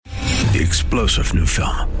the explosive new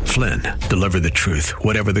film, Flynn, Deliver the Truth,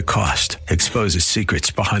 Whatever the Cost, exposes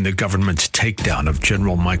secrets behind the government's takedown of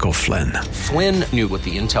General Michael Flynn. Flynn knew what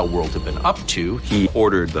the intel world had been up to. He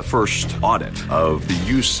ordered the first audit of the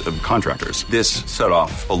use of contractors. This set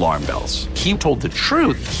off alarm bells. He told the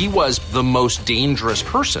truth. He was the most dangerous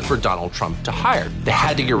person for Donald Trump to hire. They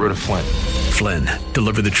had to get rid of Flynn. Flynn,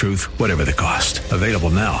 Deliver the Truth, Whatever the Cost. Available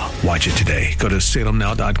now. Watch it today. Go to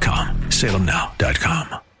salemnow.com.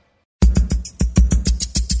 salemnow.com.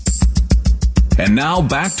 And now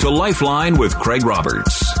back to Lifeline with Craig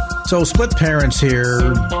Roberts. So split parents here.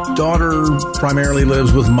 Daughter primarily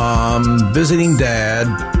lives with mom, visiting dad.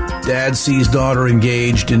 Dad sees daughter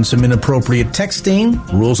engaged in some inappropriate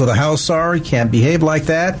texting. Rules of the house are, you can't behave like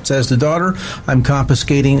that. Says the daughter, I'm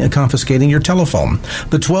confiscating your telephone.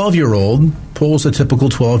 The 12-year-old pulls a typical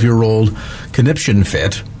 12-year-old conniption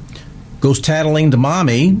fit. Goes tattling to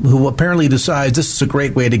mommy, who apparently decides this is a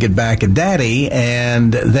great way to get back at daddy,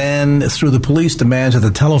 and then through the police demands that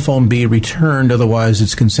the telephone be returned, otherwise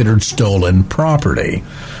it's considered stolen property.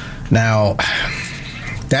 Now,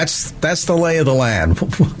 that's the lay of the land.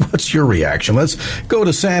 What's your reaction? Let's go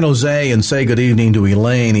to San Jose and say good evening to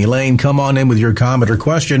Elaine. Elaine, come on in with your comment or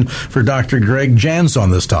question for Dr. Greg Jantz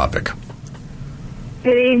on this topic.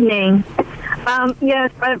 Good evening.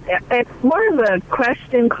 Yes, it's more of a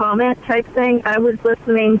question-comment type thing. I was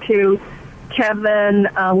listening to Kevin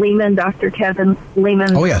Lehman, Dr. Kevin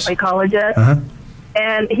Lehman, psychologist,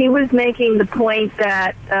 and he was making the point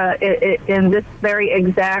that in this very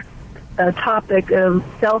exact topic of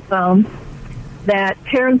cell phones, that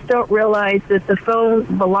parents don't realize that the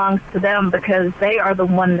phone belongs to them because they are the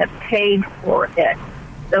one that paid for it.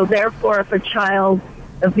 So therefore, if a child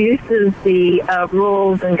abuses the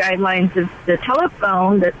rules and guidelines of the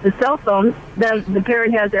telephone, the cell phone, then the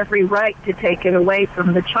parent has every right to take it away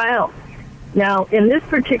from the child. Now, in this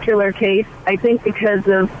particular case, I think because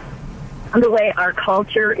of the way our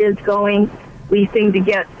culture is going, we seem to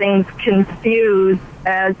get things confused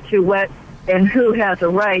as to what and who has a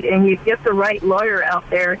right. And you get the right lawyer out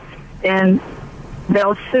there, and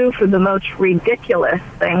they'll sue for the most ridiculous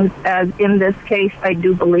things, as in this case, I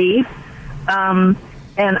do believe.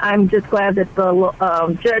 And I'm just glad that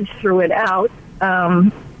the judge threw it out.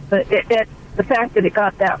 But the fact that it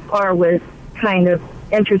got that far was kind of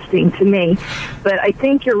interesting to me. But I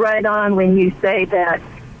think you're right on when you say that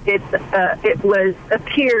it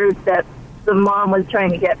appears that the mom was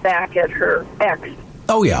trying to get back at her ex.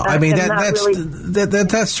 Oh, yeah. I mean,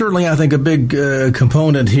 that's certainly, I think, a big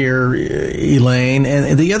component here, Elaine.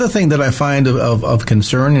 And the other thing that I find of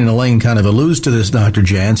concern, and Elaine kind of alludes to this, Dr.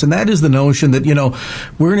 Jantz, and that is the notion that,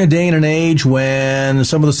 we're in a day and an age when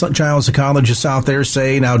some of the child psychologists out there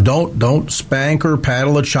say, now, don't spank or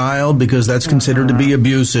paddle a child because that's considered to be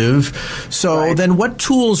abusive. So then what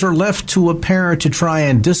tools are left to a parent to try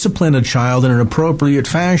and discipline a child in an appropriate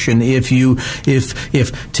fashion if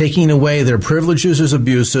taking away their privileges is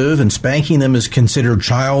abusive and spanking them is considered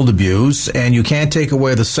child abuse, and you can't take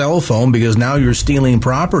away the cell phone because now you're stealing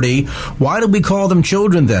property? Why do we call them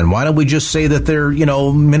children then? Why don't we just say that they're,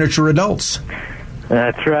 miniature adults?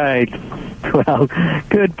 That's right. Well,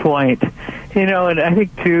 good point. And I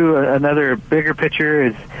think, too, another bigger picture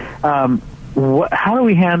is how do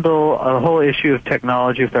we handle a whole issue of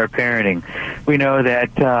technology with our parenting? We know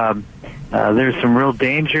that there's some real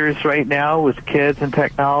dangers right now with kids and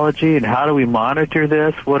technology, and how do we monitor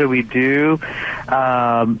this? What do we do?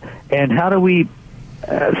 And how do we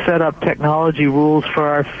set up technology rules for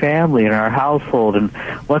our family and our household, and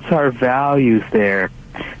what's our values there?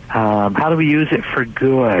 How do we use it for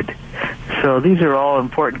good? So these are all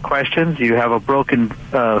important questions. You have a broken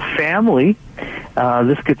family.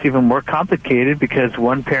 This gets even more complicated because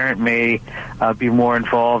one parent may be more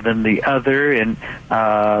involved than the other in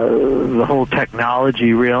the whole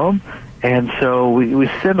technology realm. And so we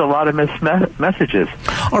send a lot of messages.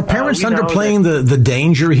 Are parents underplaying the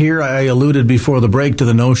danger here? I alluded before the break to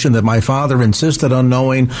the notion that my father insisted on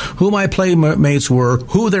knowing who my playmates were,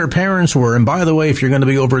 who their parents were, and by the way, if you're going to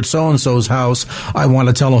be over at so-and-so's house, I want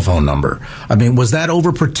a telephone number. I mean, was that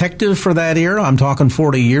overprotective for that era? I'm talking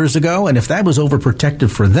 40 years ago. And if that was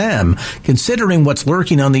overprotective for them, considering what's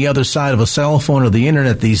lurking on the other side of a cell phone or the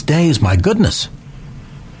internet these days, my goodness.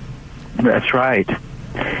 That's right.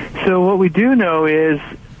 So what we do know is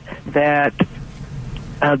that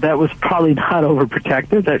that was probably not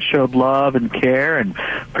overprotective. That showed love and care and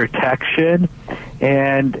protection.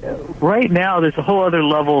 And right now there's a whole other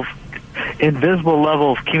level of invisible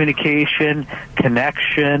level of communication,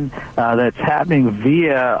 connection that's happening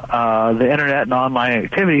via the internet and online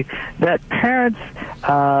activity that parents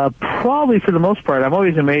probably, for the most part, I'm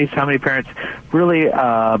always amazed how many parents really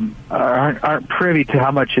aren't privy to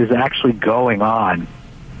how much is actually going on.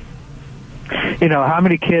 You know, how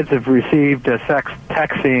many kids have received sex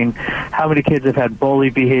texting? How many kids have had bully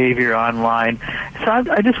behavior online? So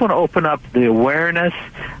I just want to open up the awareness.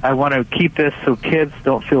 I want to keep this so kids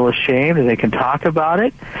don't feel ashamed and they can talk about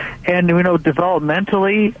it. And, you know,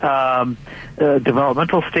 developmentally,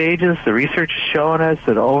 developmental stages, the research is showing us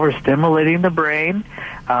that overstimulating the brain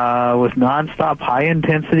with nonstop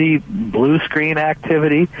high-intensity blue screen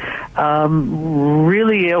activity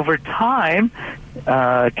really, over time,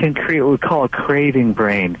 can create what we call a craving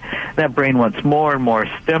brain. That brain wants more and more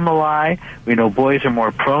stimuli. We know boys are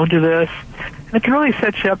more prone to this. And it can really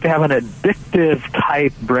set you up to have an addictive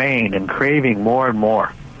type brain and craving more and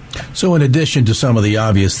more. So in addition to some of the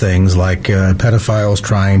obvious things like pedophiles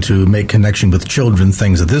trying to make connection with children,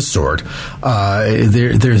 things of this sort,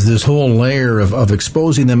 there's this whole layer of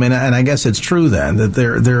exposing them. And I guess it's true then that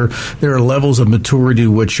there are levels of maturity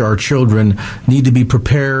which our children need to be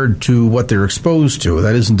prepared to what they're exposed to.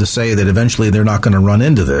 That isn't to say that eventually they're not going to run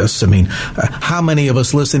into this. I mean, how many of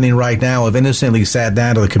us listening right now have innocently sat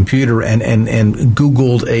down to the computer and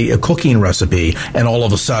Googled a cooking recipe and all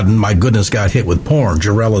of a sudden, my goodness, got hit with porn?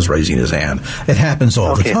 Jarella's raising his hand. It happens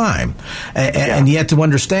all the time. And yet to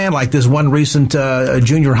understand, like this one recent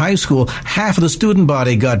junior high school, half of the student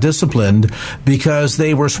body got disciplined because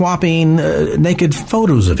they were swapping naked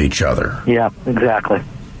photos of each other. Yeah, exactly.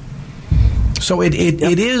 So it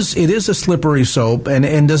is a slippery slope,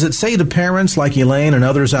 and does it say to parents like Elaine and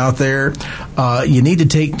others out there, you need to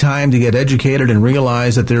take time to get educated and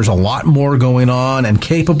realize that there's a lot more going on and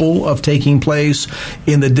capable of taking place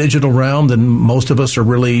in the digital realm than most of us are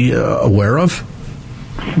really aware of?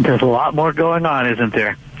 There's a lot more going on, isn't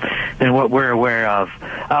there, than what we're aware of.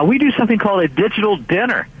 We do something called a digital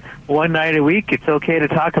dinner. One night a week, it's okay to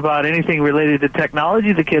talk about anything related to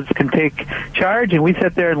technology. The kids can take charge, and we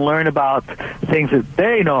sit there and learn about things that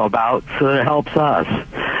they know about, so that it helps us.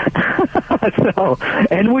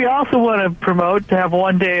 And we also want to promote to have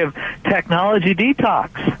one day of technology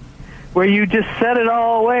detox, where you just set it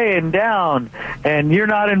all away and down, and you're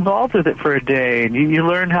not involved with it for a day, and you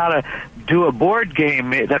learn how to do a board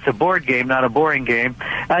game. That's a board game, not a boring game.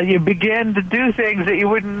 You begin to do things that you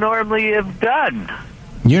wouldn't normally have done.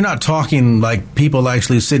 You're not talking like people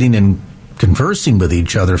actually sitting and conversing with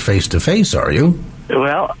each other face to face, are you?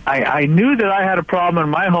 Well, I knew that I had a problem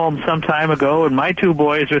in my home some time ago, and my two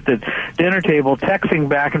boys were at the dinner table texting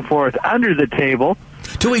back and forth under the table.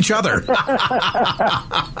 To each other.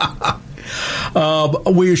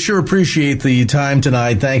 We sure appreciate the time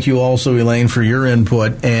tonight. Thank you also, Elaine, for your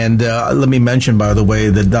input. And let me mention, by the way,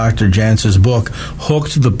 that Dr. Jantz's book,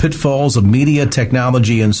 Hooked: The Pitfalls of Media,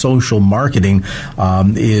 Technology, and Social Marketing,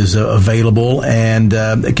 is available. And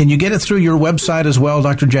can you get it through your website as well,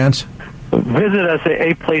 Dr. Jantz? Visit us at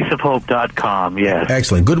aplaceofhope.com, yes.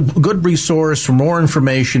 Excellent. Good resource for more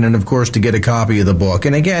information and, of course, to get a copy of the book.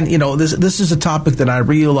 And again, you know, this is a topic that I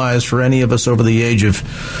realize for any of us over the age of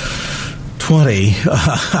 20,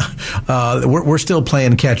 we're still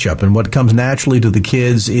playing catch-up, and what comes naturally to the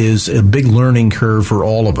kids is a big learning curve for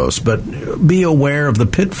all of us. But be aware of the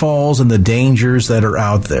pitfalls and the dangers that are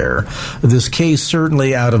out there. This case,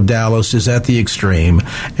 certainly out of Dallas, is at the extreme,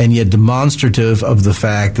 and yet demonstrative of the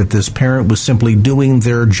fact that this parent was simply doing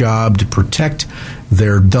their job to protect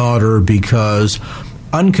their daughter, because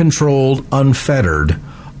uncontrolled, unfettered,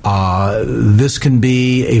 this can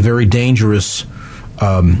be a very dangerous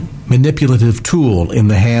manipulative tool in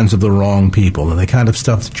the hands of the wrong people, and the kind of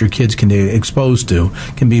stuff that your kids can be exposed to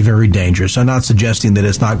can be very dangerous. I'm not suggesting that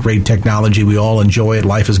it's not great technology. We all enjoy it.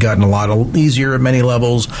 Life has gotten a lot easier at many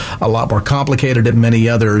levels, a lot more complicated at many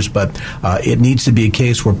others, but it needs to be a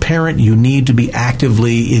case where, parent, you need to be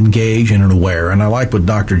actively engaged and aware. And I like what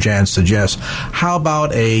Dr. Jantz suggests. How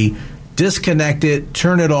about a disconnect it,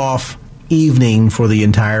 turn it off evening for the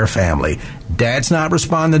entire family? Dad's not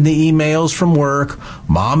responding to emails from work.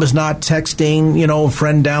 Mom is not texting, a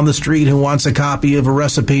friend down the street who wants a copy of a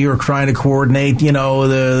recipe or trying to coordinate,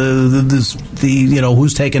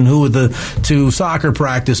 who's taking who to soccer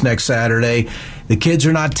practice next Saturday. The kids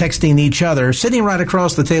are not texting each other, sitting right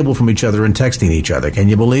across the table from each other and texting each other. Can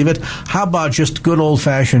you believe it? How about just good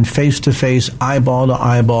old-fashioned face-to-face,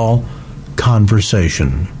 eyeball-to-eyeball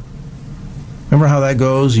conversation? Remember how that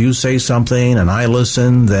goes? You say something and I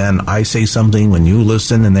listen, then I say something when you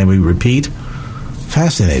listen, and then we repeat.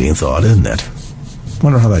 Fascinating thought, isn't it?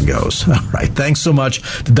 Wonder how that goes. All right. Thanks so much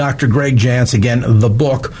to Dr. Greg Jantz. Again, the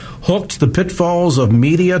book, Hooked, The Pitfalls of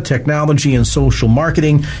Media, Technology, and Social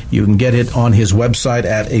Marketing. You can get it on his website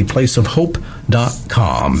at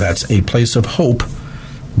aplaceofhope.com. That's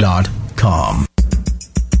aplaceofhope.com.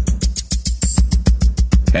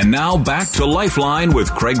 And now back to Lifeline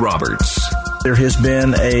with Craig Roberts. There has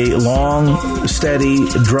been a long, steady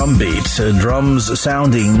drumbeat, drums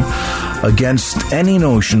sounding against any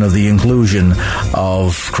notion of the inclusion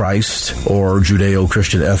of Christ or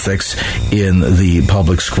Judeo-Christian ethics in the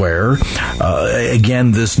public square.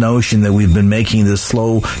 Again, this notion that we've been making this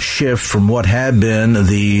slow shift from what had been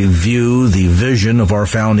the view, the vision of our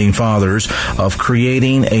founding fathers of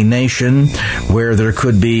creating a nation where there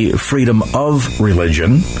could be freedom of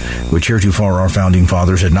religion, which heretofore our founding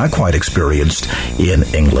fathers had not quite experienced in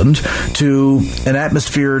England, to an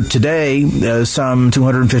atmosphere today, some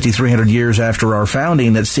 250, 300 years after our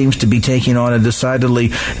founding, that seems to be taking on a decidedly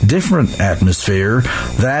different atmosphere,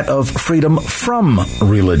 that of freedom from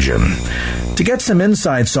religion. To get some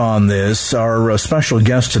insights on this, our special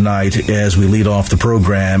guest tonight as we lead off the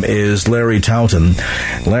program is Larry Taunton.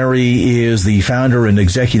 Larry is the founder and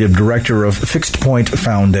executive director of Fixed Point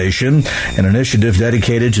Foundation, an initiative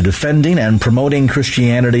dedicated to defending and promoting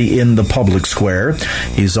Christianity in the public square.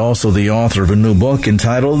 He's also the author of a new book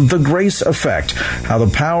entitled The Grace Effect, How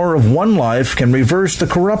the Power of One Life Can Reverse the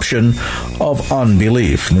Corruption of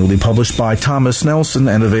Unbelief, newly published by Thomas Nelson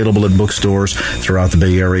and available at bookstores throughout the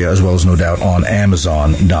Bay Area, as well as no doubt on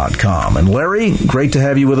Amazon.com. And Larry, great to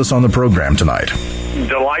have you with us on the program tonight.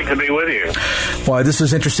 Delight to be with you. Well, this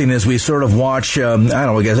is interesting as we sort of watch,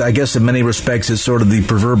 I guess in many respects it's sort of the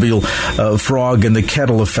proverbial frog in the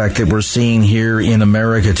kettle effect that we're seeing here in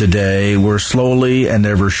America today, where slowly and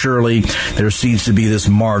ever surely there seems to be this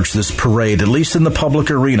march, this parade, at least in the public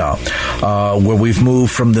arena, where we've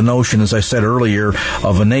moved from the notion, as I said earlier,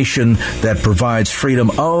 of a nation that provides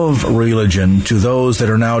freedom of religion to those that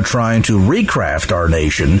are now trying to recraft our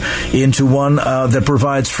nation into one that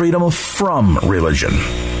provides freedom from religion.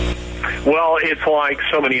 Well, it's like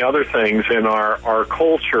so many other things in our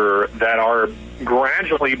culture that are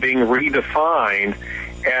gradually being redefined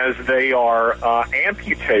as they are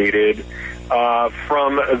amputated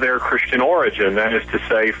from their Christian origin. That is to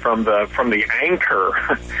say, from the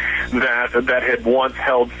anchor that had once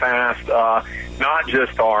held fast not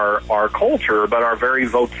just our culture, but our very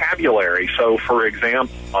vocabulary. So, for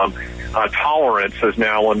example, tolerance is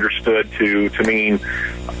now understood to mean.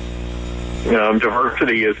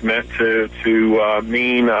 Diversity is meant to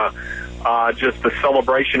mean just the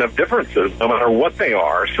celebration of differences, no matter what they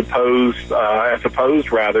are, as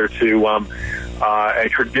opposed rather to a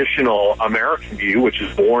traditional American view, which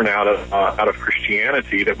is born out of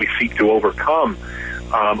Christianity, that we seek to overcome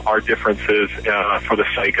our differences for the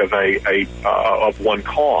sake of of one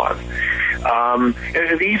cause. And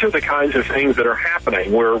these are the kinds of things that are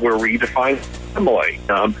happening. We're redefining family,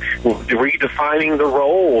 we're redefining the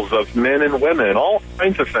roles of men and women, all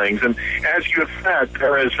kinds of things. And as you have said,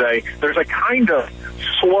 there's a kind of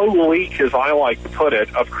slow leak, as I like to put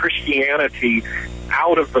it, of Christianity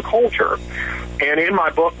out of the culture. And in my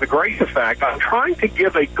book, The Grace Effect, I'm trying to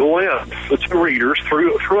give a glimpse to readers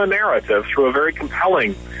through a narrative, through a very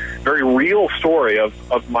compelling, very real story of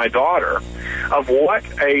my daughter, of what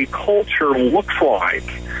a culture looks like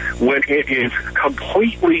when it is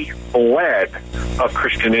completely bled of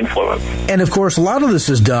Christian influence. And, of course, a lot of this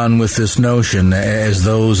is done with this notion, as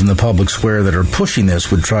those in the public square that are pushing this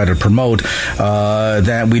would try to promote,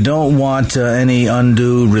 that we don't want any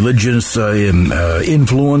undue religious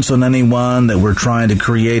influence on anyone, that we're trying to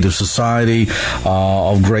create a society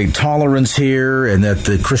of great tolerance here, and that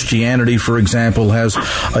the Christianity, for example, has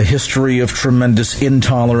a history of tremendous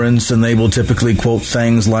intolerance, and they will typically quote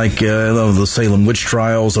things like the Salem witch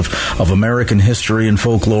trials of American history and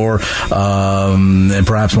folklore, and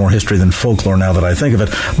perhaps more history than folklore now that I think of it.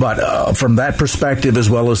 But from that perspective, as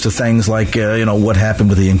well as to things like, what happened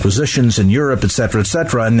with the Inquisitions in Europe, et cetera,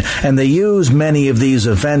 and they use many of these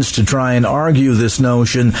events to try and argue this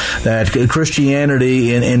notion that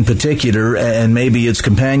Christianity in particular, and maybe its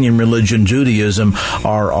companion religion, Judaism,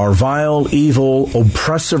 are vile, evil,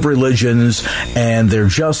 oppressive religions, and they're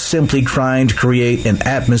just simply trying to create an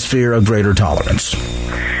atmosphere of greater tolerance.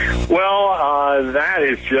 Well, that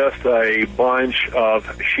is just a bunch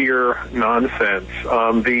of sheer nonsense.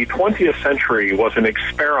 The 20th century was an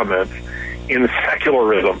experiment in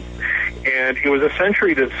secularism, and it was a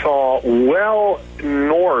century that saw well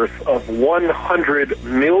north of 100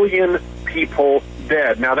 million people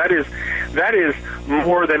dead. Now, that is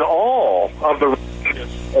more than all of the religious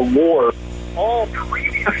wars all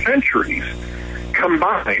previous centuries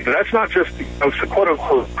combined. That's not just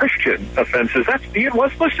quote-unquote Christian offenses. That's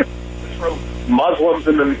let's throw Muslims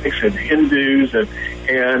in the mix, and Hindus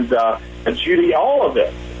and Judaism, all of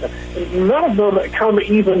it. None of them come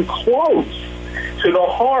even close to the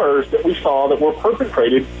horrors that we saw that were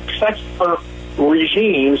perpetrated secular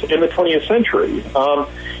regimes in the 20th century.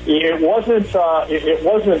 It wasn't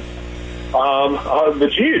the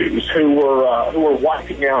Jews who were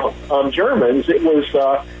wiping out Germans. It was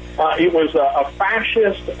a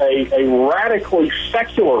fascist, a radically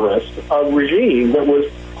secularist regime that was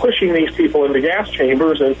pushing these people into gas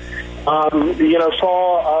chambers, and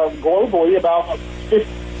saw globally about 50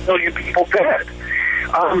 million people dead.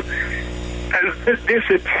 This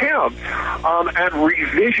attempt at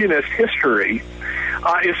revisionist history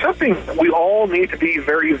is something that we all need to be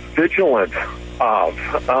very vigilant of,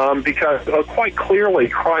 because quite clearly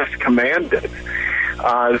Christ commanded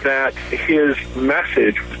that his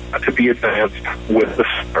message was to be advanced with the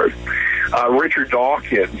sword. Richard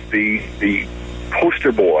Dawkins, the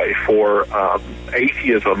poster boy for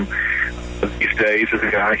atheism these days, is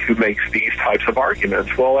a guy who makes these types of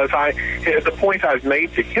arguments. Well, the point I've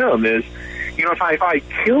made to him is, if I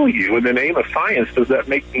kill you in the name of science, does that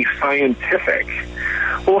make me scientific?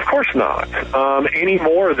 Well, of course not. Any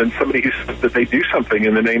more than somebody who says that they do something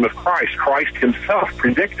in the name of Christ. Christ himself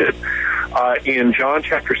predicted in John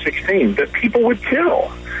chapter 16 that people would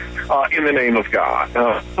kill in the name of God,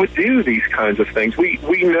 would do these kinds of things. We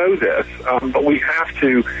know this, but we have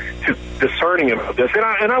to discerning about this.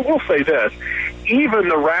 And I will say this, even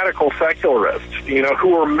the radical secularists,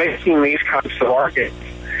 who are making these kinds of arguments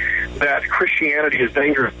that Christianity is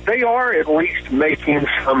dangerous, they are at least making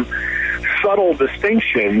some subtle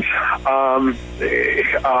distinctions,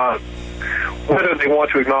 whether they want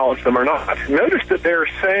to acknowledge them or not. Notice that they're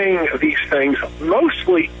saying these things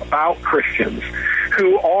mostly about Christians,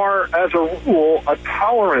 who are, as a rule, a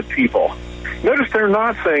tolerant people. Notice they're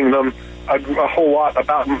not saying them a whole lot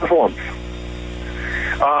about Muslims,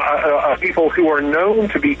 people who are known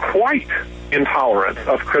to be quite intolerant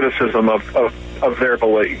of criticism of their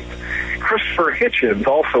belief. Christopher Hitchens,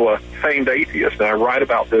 also a famed atheist, and I write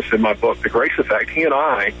about this in my book, The Grace Effect. He and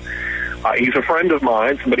I, he's a friend of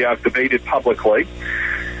mine, somebody I've debated publicly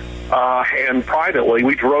and privately.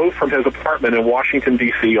 We drove from his apartment in Washington,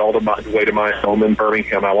 D.C., all the way to my home in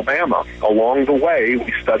Birmingham, Alabama. Along the way,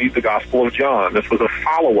 we studied the Gospel of John. This was a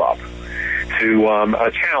follow-up to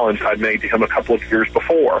a challenge I'd made to him a couple of years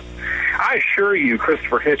before. I assure you,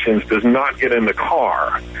 Christopher Hitchens does not get in the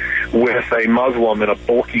car with a Muslim in a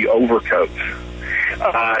bulky overcoat.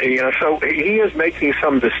 So he is making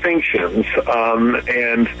some distinctions,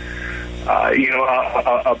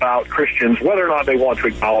 about Christians, whether or not they want to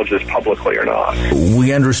acknowledge this publicly or not.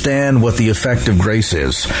 We understand what the effect of grace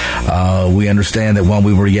is. We understand that while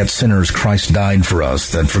we were yet sinners, Christ died for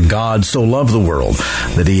us, that for God so loved the world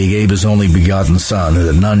that he gave his only begotten Son,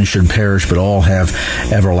 that none should perish but all have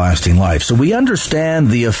everlasting life. So we understand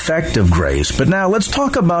the effect of grace. But now let's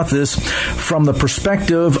talk about this from the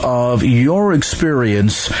perspective of your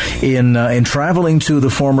experience in traveling to the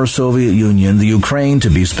former Soviet Union, the Ukraine to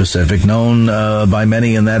be specific, known by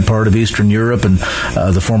many in that part of Eastern Europe, and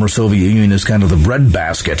the former Soviet Union is kind of the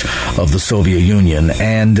breadbasket of the Soviet Union,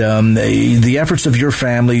 and the efforts of your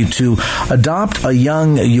family to adopt a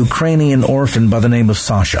young Ukrainian orphan by the name of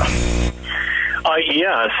Sasha.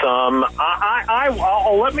 Yes.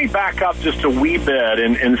 I'll let me back up just a wee bit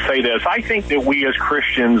and say this. I think that we as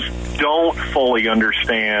Christians don't fully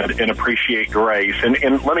understand and appreciate grace, and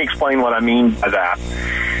let me explain what I mean by that.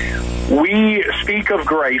 We speak of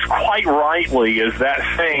grace quite rightly as that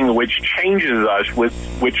thing which changes us,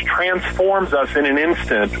 which transforms us in an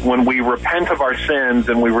instant when we repent of our sins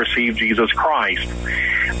and we receive Jesus Christ.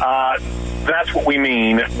 That's what we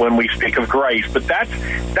mean when we speak of grace. But that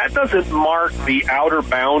doesn't mark the outer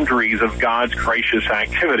boundaries of God's gracious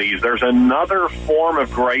activities. There's another form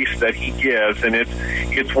of grace that he gives, and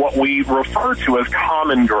it's what we refer to as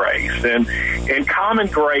common grace. And common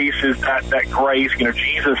grace is that grace,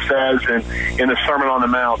 Jesus says in the Sermon on the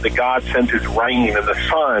Mount that God sends his rain and the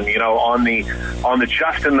sun, on the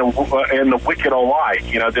just and the wicked alike,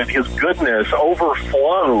 that his goodness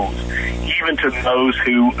overflows even to those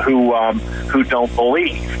who don't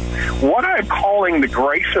believe. What I'm calling the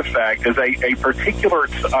grace effect is a particular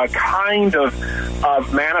kind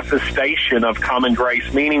of manifestation of common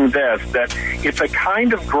grace, meaning this, that it's a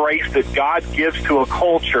kind of grace that God gives to a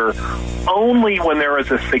culture only when there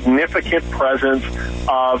is a significant presence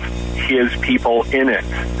of his people in it.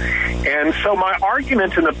 And so my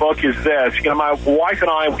argument in the book is this. My wife and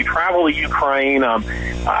I, we travel to Ukraine.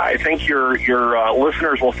 I think your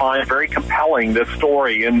listeners will find very compelling this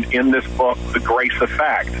story in this book, The Grace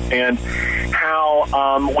Effect, and how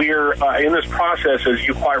we're in this process, as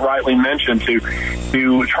you quite rightly mentioned, to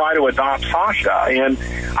try to adopt Sasha. And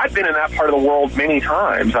I've been in that part of the world many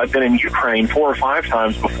times. I've been in Ukraine 4 or 5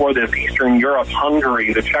 times before this, Eastern Europe,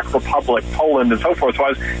 Hungary, the Czech Republic, Poland, and so forth. So I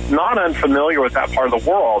was not unfamiliar with that part of the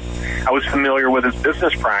world. I was familiar with his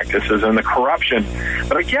business practices and the corruption.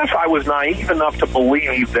 But I guess I was naive enough to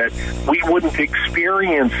believe that we wouldn't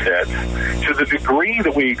experience it to the degree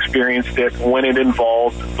that we experienced it when it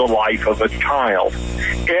involved the life of a child.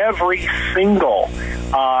 Every single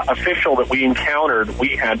official that we encountered,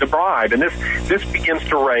 we had to bribe. And this begins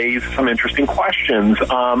to raise some interesting questions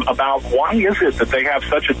about why is it that they have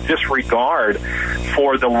such a disregard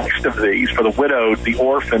for the least of these, for the widowed, the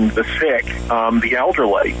orphaned, the sick, the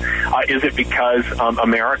elderly. Is it because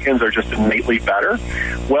Americans are just innately better?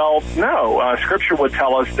 Well, no. Scripture would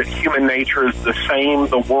tell us that human nature is the same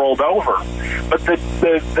the world over. But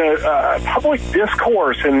the public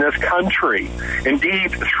discourse in this country,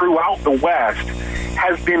 indeed throughout the West,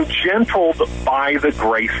 has been gentled by the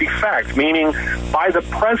grace effect, meaning by the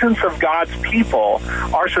presence of God's people,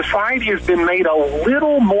 our society has been made a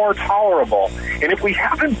little more tolerable. And if we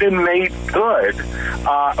haven't been made good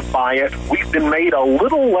by it, we've been made a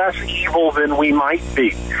little less evil than we might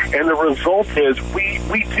be. And the result is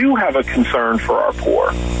we do have a concern for our poor.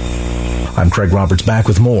 I'm Craig Roberts, back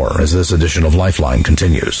with more as this edition of Lifeline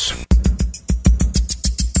continues.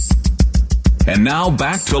 And now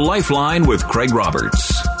back to Lifeline with Craig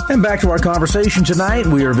Roberts. And back to our conversation tonight.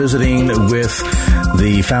 We are visiting with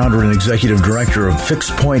the founder and executive director of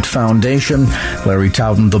Fixed Point Foundation, Larry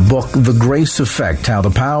Taubman. The book, The Grace Effect, How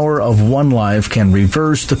the Power of One Life Can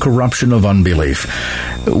Reverse the Corruption of Unbelief.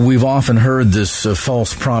 We've often heard this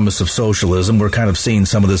false promise of socialism. We're kind of seeing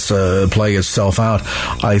some of this play itself out,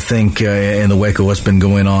 I think, in the wake of what's been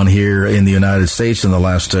going on here in the United States in the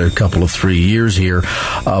last couple of 3 years here.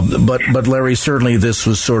 But Larry, certainly this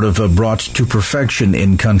was sort of brought to perfection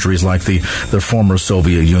in countries like the former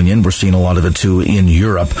Soviet Union. We're seeing a lot of it too in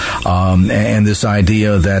Europe, and this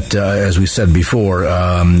idea that, as we said before,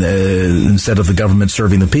 instead of the government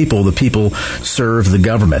serving the people serve the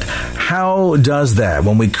government. How does that,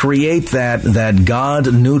 when we create that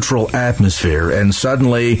God-neutral atmosphere, and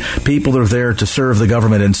suddenly people are there to serve the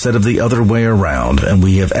government instead of the other way around, and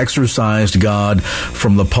we have exorcised God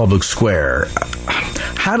from the public square?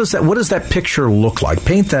 How does that? What does that picture look like?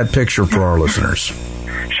 Paint that picture for our listeners.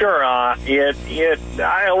 Sure.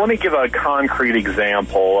 Let me give a concrete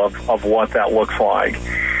example of what that looks like.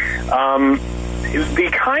 The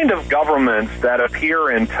kind of governments that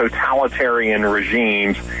appear in totalitarian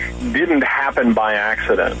regimes didn't happen by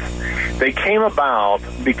accident. They came about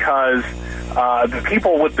because the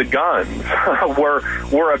people with the guns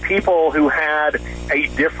were a people who had a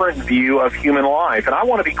different view of human life. And I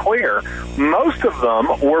want to be clear, most of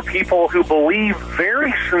them were people who believed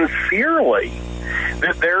very sincerely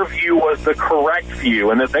that their view was the correct view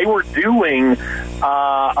and that they were doing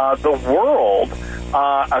the world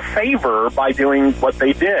a favor by doing what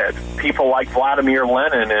they did. People like Vladimir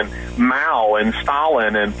Lenin and Mao and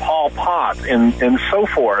Stalin and Pol Pot and so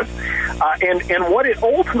forth. And what it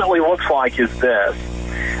ultimately looks like is this.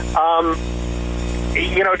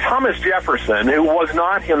 Thomas Jefferson, who was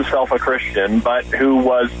not himself a Christian, but who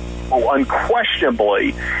was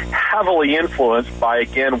unquestionably heavily influenced by,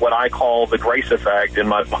 again, what I call the grace effect in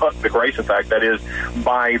my book, The Grace Effect, that is,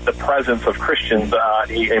 by the presence of Christians.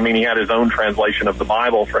 He had his own translation of the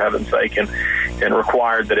Bible, for heaven's sake, and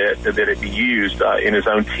required that it be used in his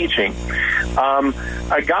own teaching.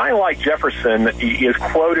 A guy like Jefferson is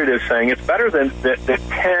quoted as saying, it's better that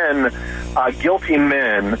 10 guilty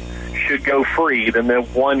men should go free than that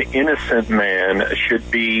one innocent man should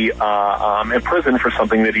be imprisoned for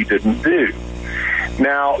something that he didn't do.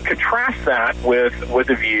 Now, contrast that with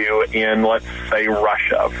a view in, let's say,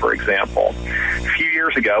 Russia, for example. A few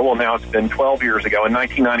years ago, well, now it's been 12 years ago, in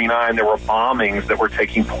 1999, there were bombings that were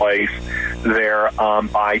taking place there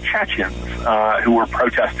by Chechens who were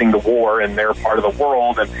protesting the war in their part of the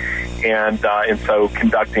world and so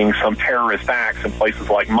conducting some terrorist acts in places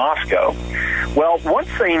like Moscow. Well, once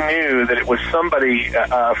they knew that it was somebody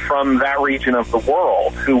from that region of the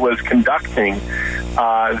world who was conducting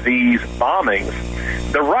these bombings,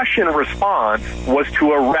 the Russian response was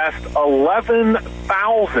to arrest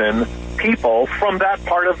 11,000 people from that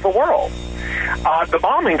part of the world. The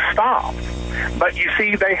bombing stopped. But you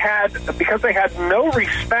see, because they had no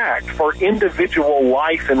respect for individual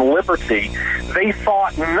life and liberty, they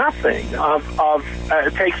thought nothing of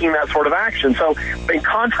taking that sort of action. So in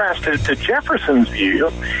contrast to Jefferson's view,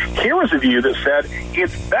 here was a view that said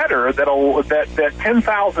it's better that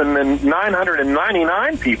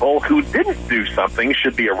 10,999 people who didn't do something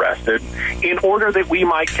should be arrested in order that we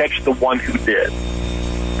might catch the one who did.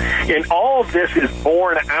 And all of this is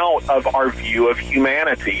born out of our view of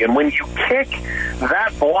humanity. And when you kick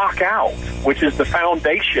that block out, which is the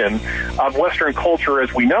foundation of Western culture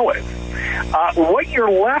as we know it, what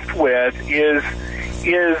you're left with is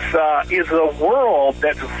a world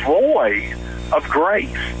that's void of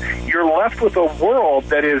grace. You're left with a world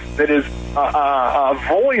that is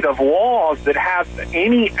void of laws that have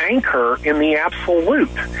any anchor in the absolute.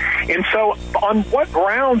 And so on what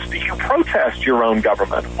grounds do you protest your own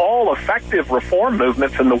government? All effective reform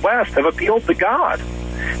movements in the West have appealed to God.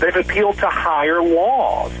 They've appealed to higher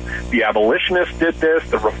laws. The abolitionists did this.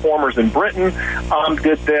 The reformers in Britain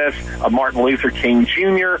did this. Martin Luther King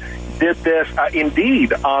Jr. did this.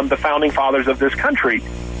 Indeed, the founding fathers of this country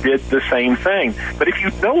did the same thing. But if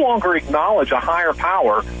you no longer acknowledge a higher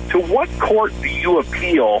power, to what court do you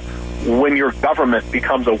appeal when your government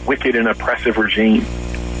becomes a wicked and oppressive regime?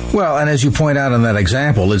 Well, and as you point out in that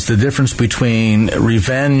example, it's the difference between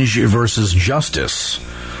revenge versus justice.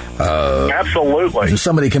 Absolutely.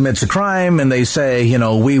 Somebody commits a crime and they say,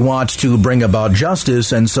 we want to bring about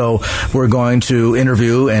justice, and so we're going to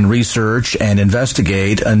interview and research and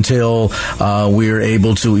investigate until we're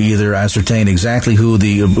able to either ascertain exactly who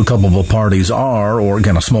the culpable parties are, or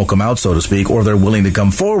kind of smoke them out, so to speak, or they're willing to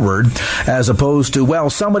come forward, as opposed to,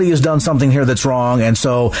 well, somebody has done something here that's wrong, and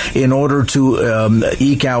so in order to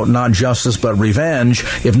eke out not justice but revenge,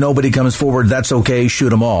 if nobody comes forward, that's okay,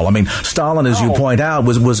 shoot them all. I mean, Stalin, as you point out,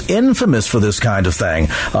 was infamous for this kind of thing.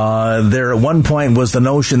 There at one point was the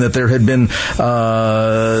notion that there had been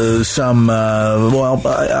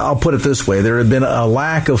I'll put it this way, there had been a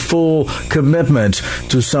lack of full commitment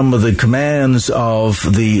to some of the commands of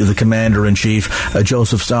the commander-in-chief,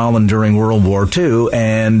 Joseph Stalin, during World War II,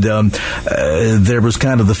 and there was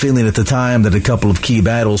kind of the feeling at the time that a couple of key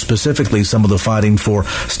battles, specifically some of the fighting for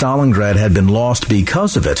Stalingrad, had been lost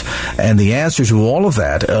because of it. And the answer to all of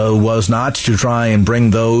that was not to try and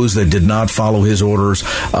bring those that did not follow his orders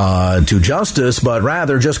to justice, but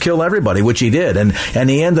rather just kill everybody, which he did. And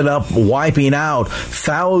he ended up wiping out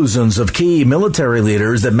thousands of key military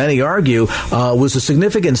leaders that many argue was a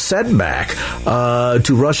significant setback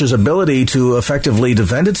to Russia's ability to effectively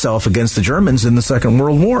defend itself against the Germans in the Second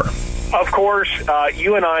World War. Of course,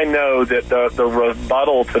 you and I know that the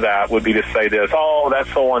rebuttal to that would be to say this, oh,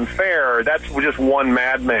 that's so unfair, that's just one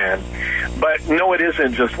madman. But no, it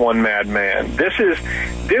isn't just one madman. This is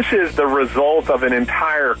the result of an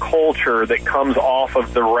entire culture that comes off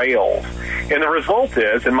of the rails. And the result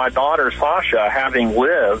is, and my daughter Sasha, having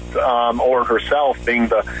lived, or herself being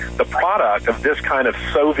the product of this kind of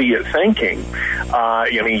Soviet thinking,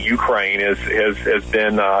 Ukraine has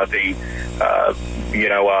been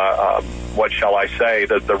what shall I say,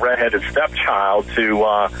 the redheaded stepchild to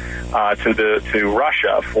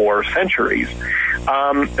Russia for centuries.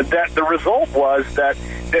 That the result was that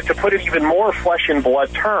to put it even more flesh and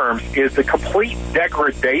blood terms, is the complete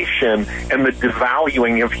degradation and the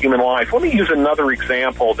devaluing of human life. Let me use another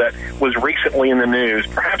example that was recently in the news.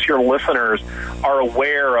 Perhaps your listeners are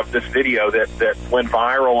aware of this video that went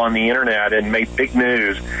viral on the internet and made big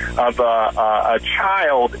news of a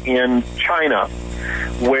child in China,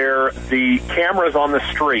 where the cameras on the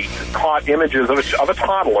street caught images of a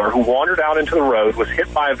toddler who wandered out into the road, was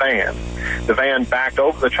hit by a van. The van backed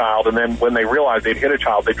over the child, and then when they realized they'd hit a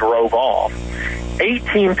child, they drove off.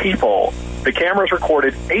 18 people, the cameras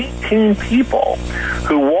recorded 18 people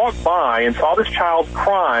who walked by and saw this child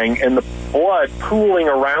crying and the blood pooling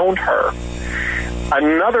around her.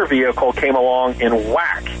 Another vehicle came along and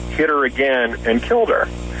whack, hit her again and killed her.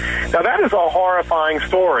 Now, that is a horrifying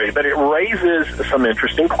story, but it raises some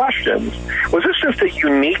interesting questions. Was this just a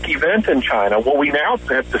unique event in China? Well, we now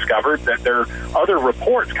have discovered that there are other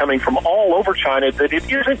reports coming from all over China that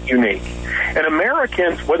it isn't unique. And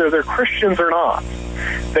Americans, whether they're Christians or not,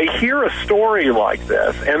 they hear a story like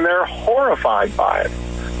this, and they're horrified by it.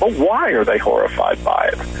 But why are they horrified by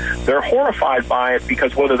it? They're horrified by it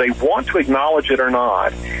because whether they want to acknowledge it or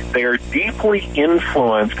not, they are deeply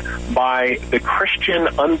influenced by the Christian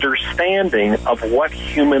understanding of what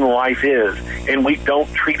human life is, and we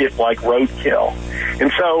don't treat it like roadkill.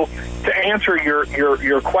 And so, to answer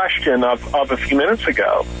your question of a few minutes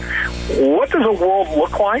ago, what does a world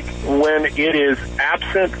look like when it is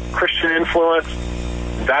absent Christian influence?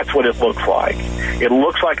 That's what it looks like. It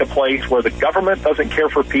looks like a place where the government doesn't care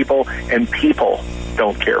for people and people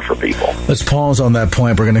don't care for people. Let's pause on that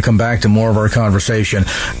point. We're going to come back to more of our conversation.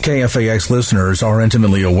 KFAX listeners are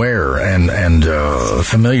intimately aware and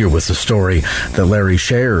familiar with the story that Larry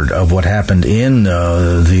shared of what happened in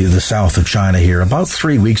the south of China here about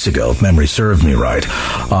 3 weeks ago, if memory serves me right.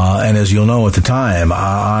 And as you'll know, at the time,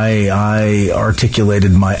 I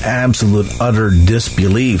articulated my absolute utter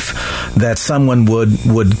disbelief that someone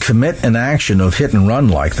would commit an action of hit and run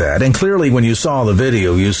like that. And clearly, when you saw the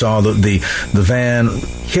video, you saw the van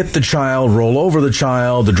hit the child, roll over the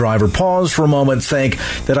child, the driver pause for a moment, think,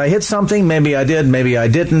 did I hit something? Maybe I did, maybe I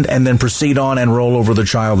didn't, and then proceed on and roll over the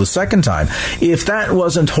child the second time. If that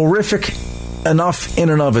wasn't horrific enough in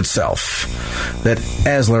and of itself, that,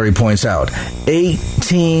 as Larry points out,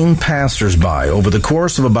 18 passersby over the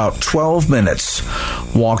course of about 12 minutes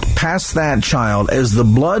walked past that child as the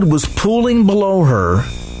blood was pooling below her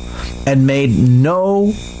and made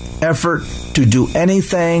no effort to do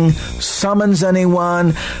anything, summons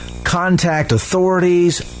anyone, contact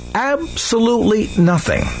authorities, absolutely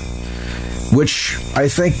nothing. Which I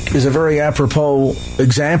think is a very apropos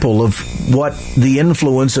example of what the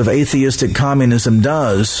influence of atheistic communism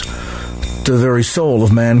does to the very soul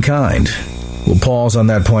of mankind. We'll pause on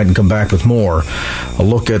that point and come back with more. A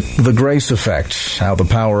look at the grace effect, how the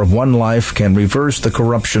power of one life can reverse the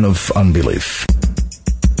corruption of unbelief.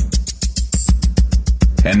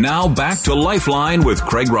 And now back to Lifeline with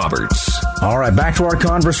Craig Roberts. All right, back to our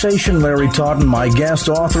conversation. Larry Taunton, my guest,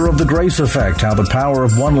 author of The Grace Effect, How the Power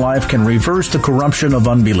of One Life Can Reverse the Corruption of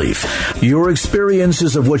Unbelief. Your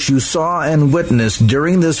experiences of what you saw and witnessed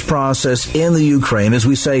during this process in the Ukraine, as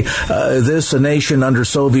we say, this a nation under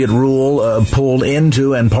Soviet rule, pulled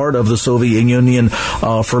into and part of the Soviet Union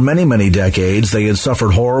for many, many decades. They had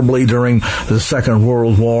suffered horribly during the Second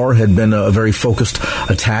World War, had been a very focused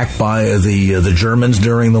attack by the Germans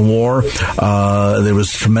during the war. There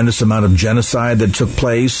was a tremendous amount of genocide that took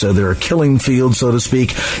place. There are killing fields, so to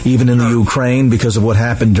speak, even in the Ukraine because of what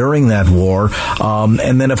happened during that war.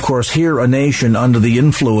 And then, of course, here a nation under the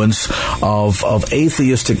influence of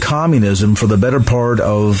atheistic communism for the better part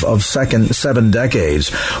of 7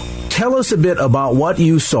 decades. Tell us a bit about what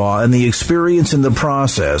you saw and the experience in the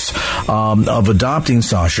process of adopting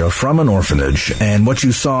Sasha from an orphanage and what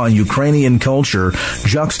you saw in Ukrainian culture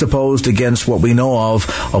juxtaposed against what we know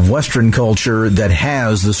of Western culture that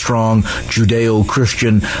has the strong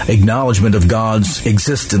Judeo-Christian acknowledgement of God's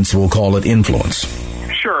existence, we'll call it, influence.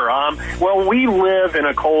 Sure. Well, we live in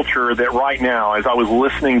a culture that right now, as I was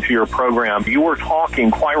listening to your program, you were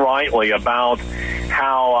talking quite rightly about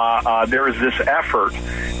how there is this effort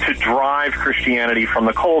to drive Christianity from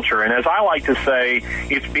the culture. And as I like to say,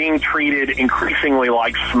 it's being treated increasingly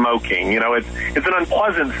like smoking. You know, it's an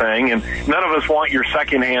unpleasant thing, and none of us want your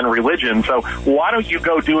secondhand religion. So why don't you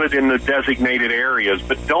go do it in the designated areas,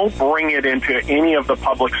 but don't bring it into any of the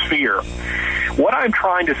public sphere. What I'm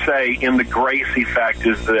trying to say in The Grace Effect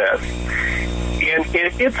is this. In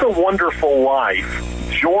It's a Wonderful Life,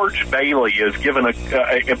 George Bailey is given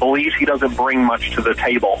believes he doesn't bring much to the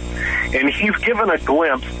table. And he's given a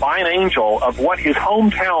glimpse by an angel of what his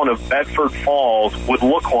hometown of Bedford Falls would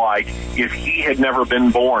look like if he had never been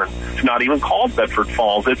born. It's not even called Bedford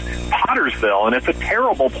Falls. It's Pottersville, and it's a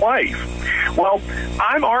terrible place. Well,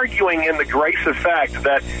 I'm arguing in The Grace Effect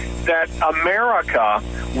that America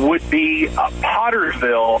would be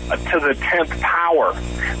Pottersville to the 10th power.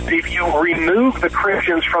 If you remove the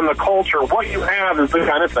Christians from the culture, what you have is the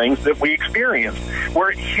kind of things that we experience,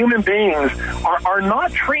 where human beings are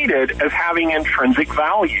not treated as having intrinsic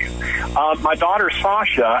value. My daughter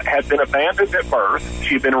Sasha had been abandoned at birth.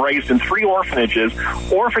 She had been raised in 3 orphanages,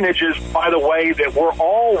 by the way, that were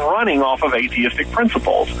all running off of atheistic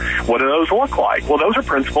principles. What do those look like? Well, those are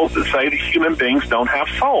principles that say that human beings don't have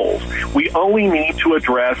souls. We only need to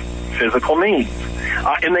address physical needs.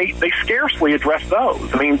 And they scarcely address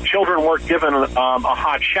those. I mean, children weren't given a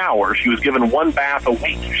hot shower. She was given 1 bath a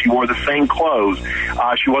week. She wore the same clothes.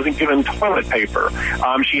 She wasn't given toilet paper.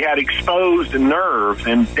 She had exposed nerves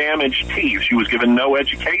and damaged teeth. She was given no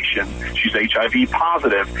education. She's HIV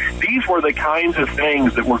positive. These were the kinds of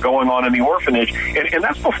things that were going on in the orphanage. And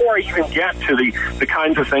that's before I even get to the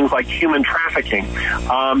kinds of things like human trafficking.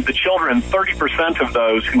 The children, 30% of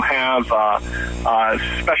those who have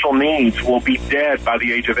special needs will be dead by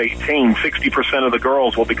the age of 18. 60% of the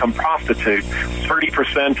girls will become prostitutes.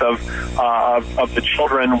 30% of the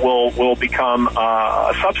children will become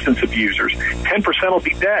substance abusers. 10% will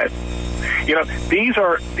be dead. You know, these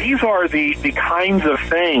are the kinds of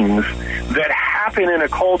things that happen in a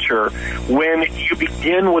culture when you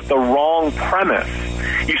begin with the wrong premise.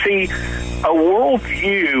 You see, a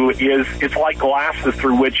worldview it's like glasses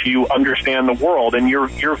through which you understand the world, and your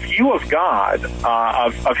view of God,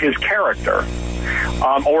 of his character,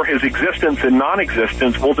 or his existence and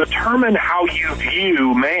non-existence will determine how you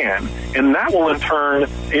view man, and that will in turn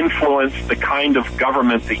influence the kind of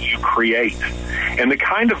government that you create. And the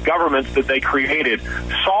kind of governments that they created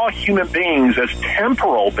saw human beings as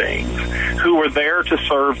temporal beings who were there to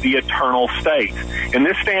serve the eternal state. And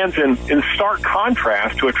this stands in stark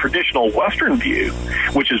contrast to a traditional Western view,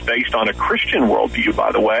 which is based on a Christian worldview,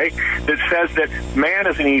 by the way, that says that man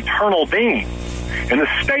is an eternal being, and the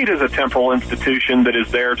state is a temporal institution that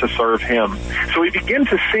is there to serve him. So we begin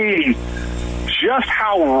to see just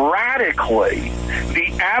how radically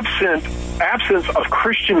the absence of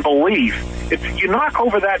Christian belief, you knock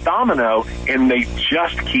over that domino and they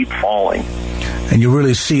just keep falling. And you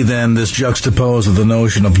really see then this juxtapose of the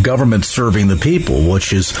notion of government serving the people,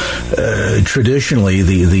 which is traditionally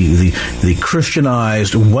the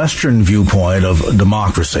Christianized Western viewpoint of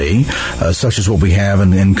democracy, such as what we have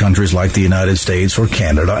in countries like the United States or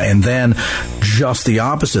Canada, and then just the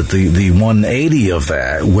opposite, the 180 of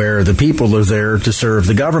that, where the people are there to serve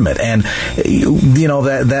the government. And, you know,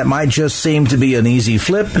 that might just seem to be an easy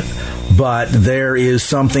flip, but there is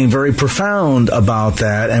something very profound about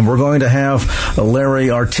that, and we're going to have Larry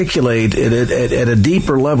articulate at a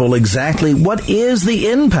deeper level exactly what is the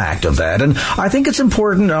impact of that. And I think it's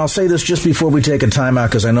important, and I'll say this just before we take a timeout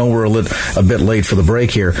because I know we're a bit late for the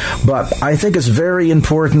break here, but I think it's very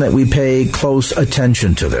important that we pay close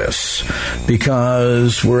attention to this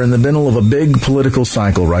because we're in the middle of a big political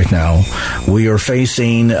cycle right now. We are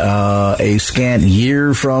facing a scant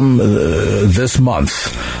year from this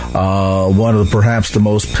month, one of perhaps the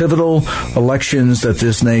most pivotal elections that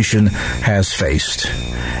this nation has faced.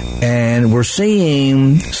 And we're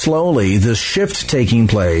seeing slowly this shift taking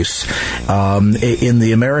place in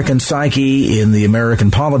the American psyche, in the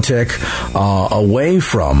American politic, away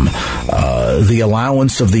from the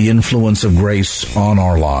allowance of the influence of grace on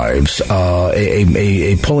our lives,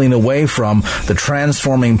 a pulling away from the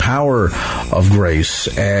transforming power of grace,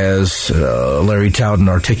 as Larry Tauden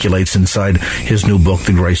articulates inside his new book,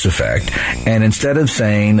 The Grace Effect. And instead of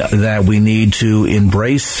saying that we need to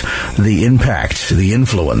embrace the impact, the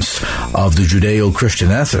influence of the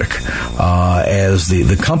Judeo-Christian ethic as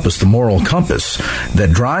the compass, the moral compass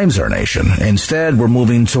that drives our nation. Instead, we're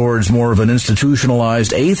moving towards more of an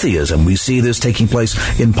institutionalized atheism. We see this taking place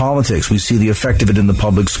in politics. We see the effect of it in the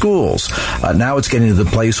public schools. Now it's getting to the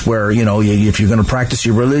place where, you know, if you're going to practice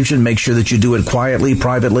your religion, make sure that you do it quietly,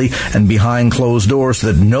 privately, and behind closed doors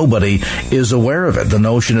so that nobody is aware of it. The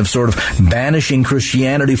notion of sort of banishing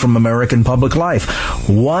Christianity from American public life.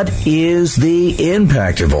 What is the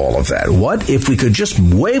impact of all of that? What if we could just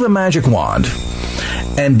wave a magic wand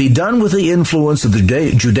and be done with the influence of the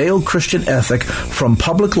Judeo-Christian ethic from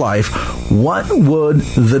public life? What would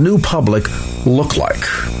the new public look like?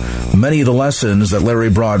 Many of the lessons that Larry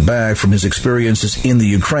brought back from his experiences in the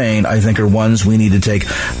Ukraine, I think, are ones we need to take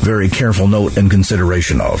very careful note and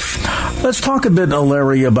consideration of. Let's talk a bit,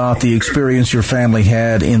 Larry, about the experience your family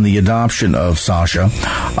had in the adoption of Sasha,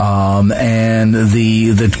 and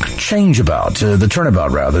the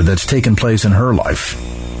turnabout that's taken place in her life.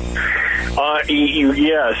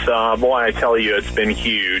 Yes, boy, I tell you, it's been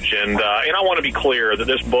huge, and I want to be clear that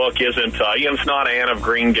this book isn't, it's not Anne of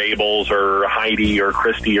Green Gables or Heidi or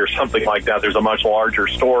Christie or something like that. There's a much larger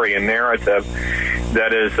story and narrative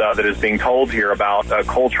that is being told here about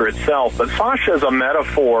culture itself. But Sasha is a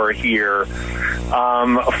metaphor here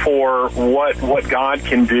for what God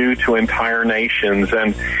can do to entire nations.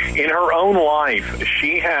 And in her own life,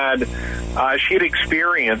 she had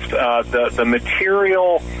experienced the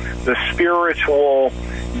material, the spiritual,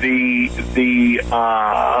 the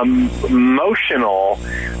emotional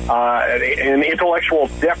and intellectual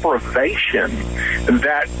deprivation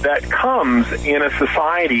that comes in a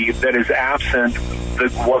society that is absent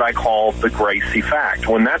what I call the grace effect.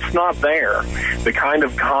 When that's not there, the kind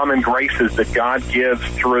of common graces that God gives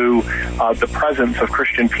through the presence of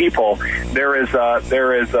Christian people, there is a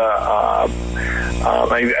very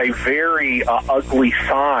ugly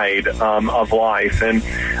side of life. And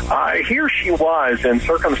here she was in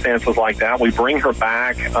circumstances like that. We bring her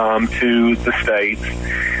back to the States.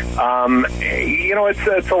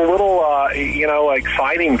 It's a little,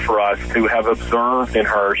 exciting for us to have observed in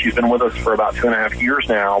her. She's been with us for about 2.5 years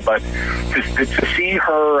now, but to see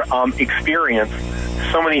her experience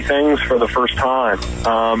so many things for the first time.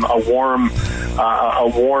 A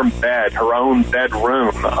warm bed, her own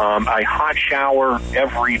bedroom, a hot shower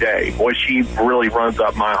every day. Boy, she really runs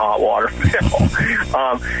up my hot water bill.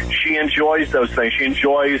 She enjoys those things. She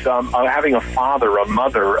enjoys having a father, a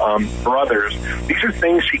mother, brothers. These are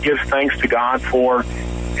things she gives thanks to God for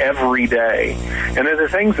every day. And they're the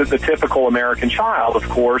things that the typical American child, of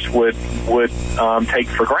course, would take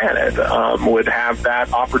for granted, would have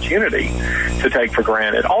that opportunity to take for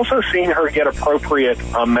granted. Also seeing her get appropriate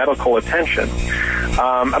medical attention.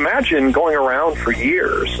 Imagine going around for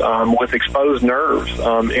years with exposed nerves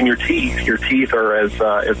in your teeth. Your teeth are, as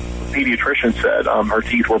the pediatrician said, her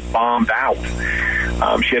teeth were bombed out.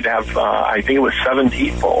 She had to have, I think it was 7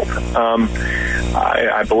 teeth pulled.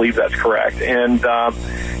 I believe that's correct. And,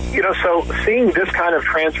 so seeing this kind of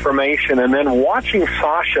transformation and then watching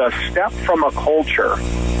Sasha step from a culture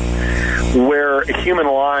where human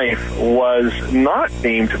life was not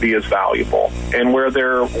deemed to be as valuable and where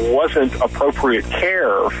there wasn't appropriate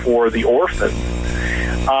care for the orphans,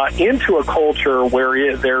 into a culture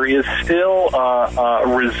where there is still a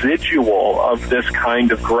residual of this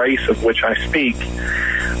kind of grace of which I speak,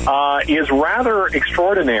 is rather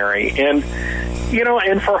extraordinary. And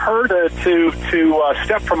and for her to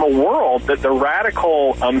step from a world that the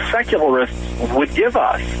radical secularists would give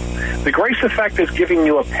us. The Grace Effect is giving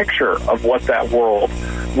you a picture of what that world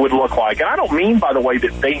would look like. And I don't mean, by the way,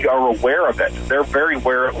 that they are aware of it. They're very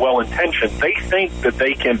well-intentioned. They think that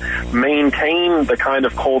they can maintain the kind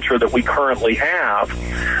of culture that we currently have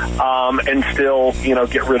and still,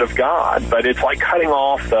 get rid of God. But it's like cutting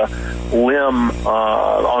off the limb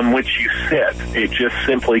on which you sit. It just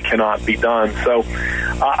simply cannot be done. So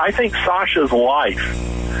I think Sasha's life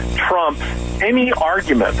trumps any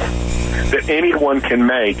argument that anyone can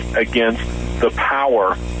make against the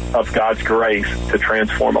power of God's grace to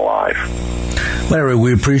transform a life. Larry,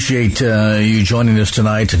 we appreciate you joining us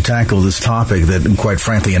tonight to tackle this topic that, quite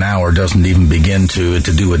frankly, an hour doesn't even begin to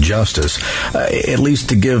do it justice, at least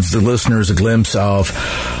to give the listeners a glimpse of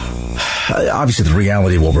obviously the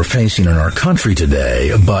reality of what we're facing in our country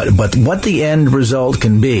today, but what the end result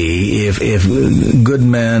can be if good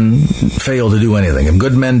men fail to do anything, if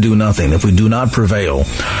good men do nothing, if we do not prevail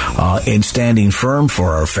in standing firm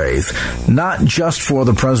for our faith, not just for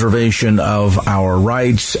the preservation of our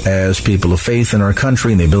rights as people of faith in our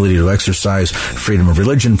country and the ability to exercise freedom of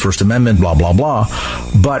religion, First Amendment, blah, blah, blah,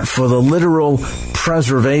 but for the literal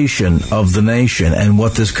preservation of the nation and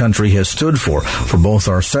what this country has stood for both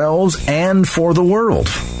ourselves and for the world.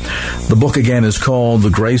 The book again is called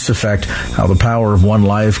The Grace Effect, How the Power of One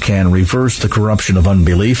Life Can Reverse the Corruption of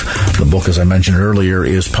Unbelief. The book, as I mentioned earlier,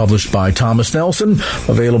 is published by Thomas Nelson,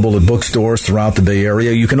 available at bookstores throughout the Bay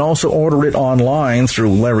Area. You can also order it online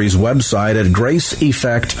through Larry's website at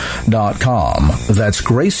graceeffect.com. That's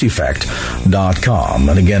graceeffect.com.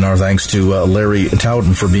 And again, our thanks to Larry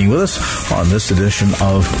Taunton for being with us on this edition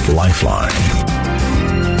of Lifeline.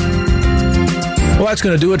 Well, that's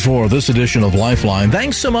going to do it for this edition of Lifeline.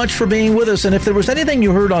 Thanks so much for being with us. And if there was anything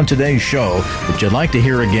you heard on today's show that you'd like to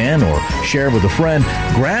hear again or share with a friend,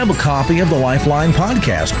 grab a copy of the Lifeline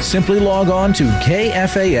podcast. Simply log on to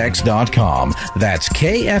KFAX.com. That's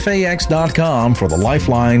KFAX.com for the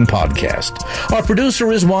Lifeline podcast. Our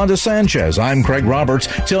producer is Wanda Sanchez. I'm Craig Roberts.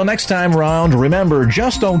 Till next time around, remember,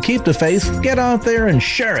 just don't keep the faith. Get out there and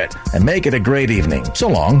share it and make it a great evening. So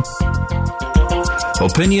long.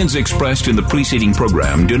 Opinions expressed in the preceding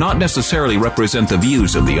program do not necessarily represent the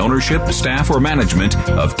views of the ownership, staff, or management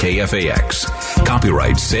of KFAX.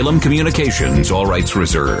 Copyright Salem Communications, all rights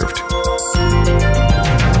reserved.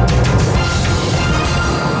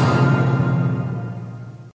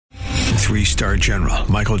 3-star General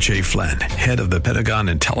Michael J. Flynn, head of the Pentagon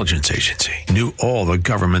Intelligence Agency, knew all the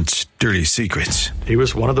government's dirty secrets. He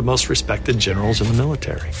was one of the most respected generals in the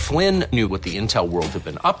military. Flynn knew what the intel world had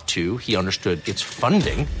been up to. He understood its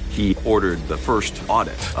funding. He ordered the first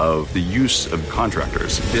audit of the use of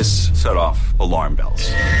contractors. This set off alarm bells.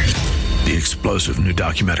 The explosive new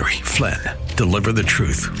documentary, Flynn, Deliver the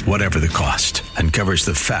Truth, Whatever the Cost, uncovers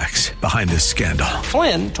the facts behind this scandal.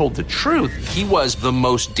 Flynn told the truth. He was the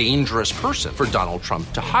most dangerous person for Donald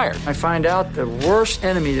Trump to hire. I find out the worst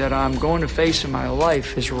enemy that I'm going to face in my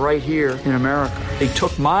life is right here in America. They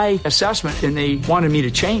took my assessment and they wanted me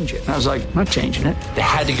to change it. And I was like, I'm not changing it. They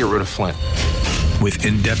had to get rid of Flynn. With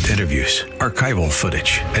in-depth interviews, archival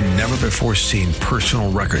footage, and never-before-seen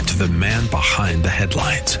personal records of the man behind the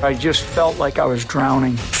headlines. I just felt like I was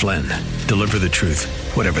drowning. Flynn, Deliver the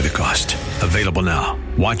Truth, Whatever the Cost. Available now.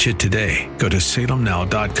 Watch it today. Go to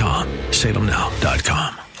salemnow.com.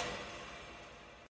 salemnow.com.